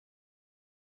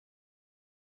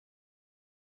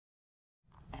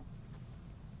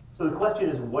So the question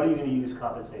is, what are you going to use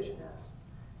compensation as?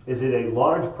 Is it a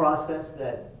large process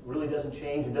that really doesn't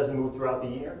change and doesn't move throughout the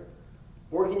year?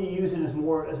 Or can you use it as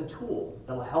more as a tool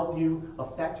that will help you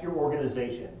affect your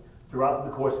organization throughout the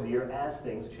course of the year as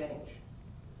things change?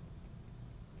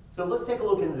 So let's take a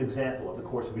look at an example of the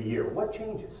course of a year. What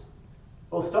changes?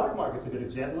 Well, the stock market's a good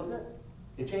example, isn't it?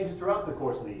 It changes throughout the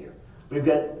course of the year. We've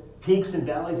got peaks and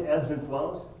valleys, ebbs and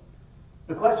flows.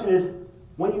 The question is,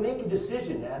 when you make a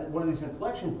decision at one of these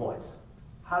inflection points,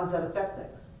 how does that affect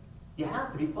things? You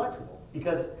have to be flexible,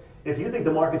 because if you think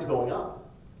the market's going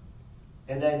up,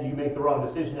 and then you make the wrong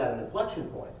decision at an inflection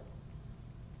point,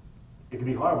 it can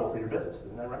be horrible for your business,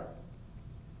 isn't that right?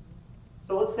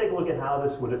 So let's take a look at how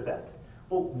this would affect.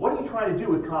 Well, what are you trying to do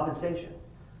with compensation?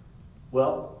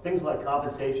 Well, things like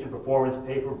compensation, performance,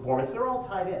 pay for performance, they're all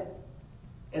tied in.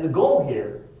 And the goal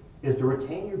here is to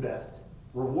retain your best,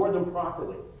 reward them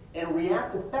properly, and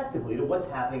react effectively to what's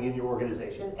happening in your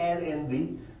organization and in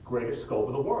the greater scope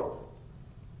of the world.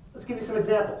 Let's give you some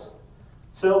examples.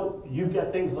 So you've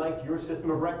got things like your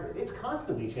system of record. It's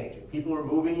constantly changing. People are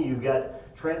moving, you've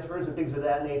got transfers and things of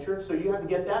that nature, so you have to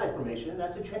get that information, and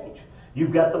that's a change.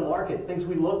 You've got the market, things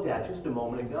we looked at just a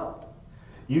moment ago.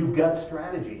 You've got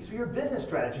strategy, so your business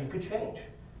strategy could change.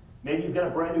 Maybe you've got a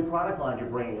brand new product line you're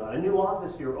bringing on, a new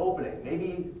office you're opening,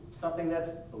 maybe something that's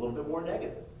a little bit more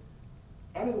negative.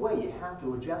 Anyway, you have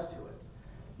to adjust to it.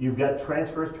 You've got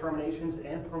transfers, terminations,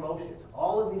 and promotions.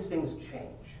 All of these things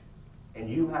change, and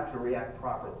you have to react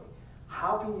properly.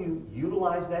 How can you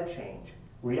utilize that change,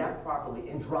 react properly,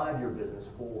 and drive your business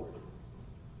forward?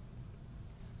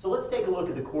 So let's take a look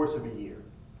at the course of a year.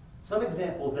 Some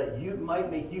examples that might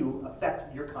make you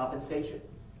affect your compensation.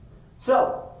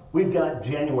 So we've got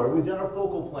January, we've done our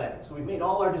focal planning, so we've made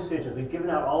all our decisions, we've given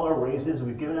out all our raises,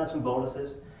 we've given out some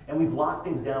bonuses, and we've locked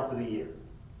things down for the year.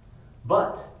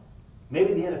 But maybe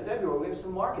at the end of February we have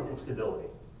some market instability.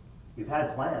 We've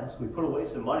had plans, we've put away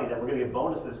some money that we're going to get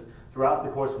bonuses throughout the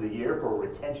course of the year for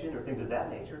retention or things of that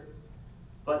nature,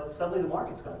 but suddenly the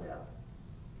market's gone down.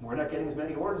 We're not getting as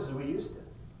many orders as we used to.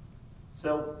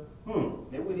 So,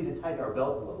 maybe we need to tighten our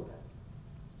belt a little bit.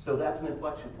 So that's an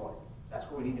inflection point. That's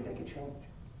where we need to make a change.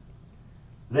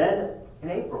 Then, in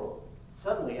April,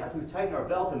 suddenly, after we've tightened our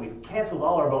belt and we've canceled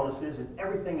all our bonuses and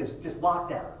everything is just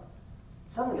locked down,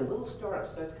 suddenly a little startup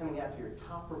starts coming after your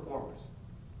top performers.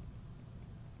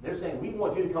 They're saying, we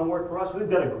want you to come work for us. We've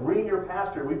got a greener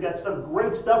pasture. We've got some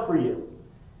great stuff for you.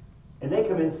 And they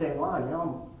come in saying, wow, you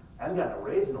know, I haven't gotten a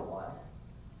raise in a while.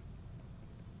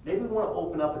 Maybe we want to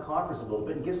open up the coffers a little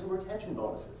bit and give some retention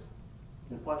bonuses.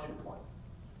 Inflection point.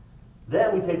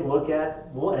 Then we take a look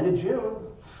at, well, end of June.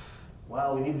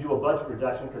 Well, we need to do a budget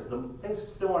reduction because things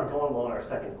still aren't going well in our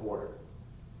second quarter.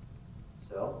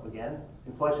 So, again,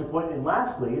 inflection point. And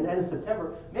lastly, in the end of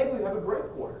September, maybe we have a great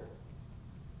quarter.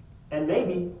 And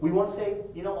maybe we want to say,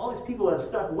 you know, all these people that have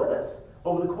stuck with us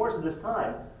over the course of this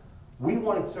time, we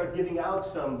want to start giving out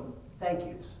some thank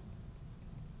yous.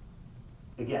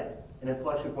 Again, an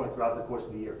inflection point throughout the course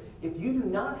of the year. If you do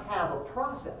not have a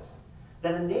process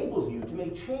that enables you to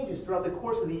make changes throughout the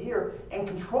course of the year and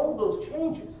control those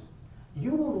changes,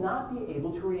 you will not be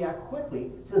able to react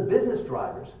quickly to the business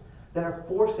drivers that are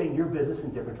forcing your business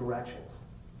in different directions.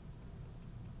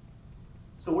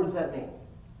 So what does that mean?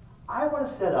 I want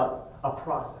to set up a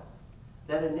process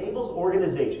that enables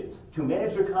organizations to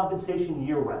manage their compensation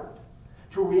year-round,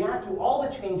 to react to all the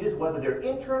changes, whether they're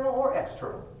internal or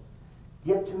external,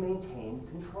 yet to maintain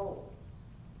control.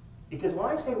 Because when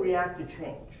I say react to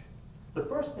change, the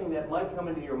first thing that might come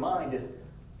into your mind is,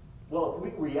 well, if we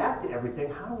react to everything,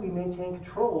 how do we maintain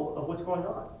control of what's going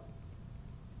on?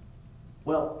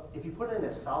 Well, if you put in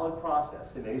a solid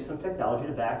process and maybe some technology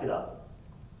to back it up,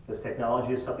 because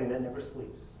technology is something that never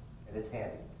sleeps, and it's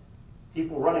handy.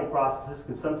 People running processes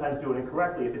can sometimes do it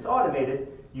incorrectly. If it's automated,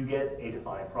 you get a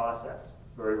defined process.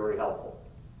 Very, very helpful.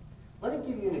 Let me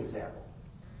give you an example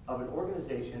of an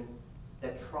organization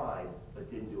that tried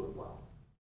but didn't do it well.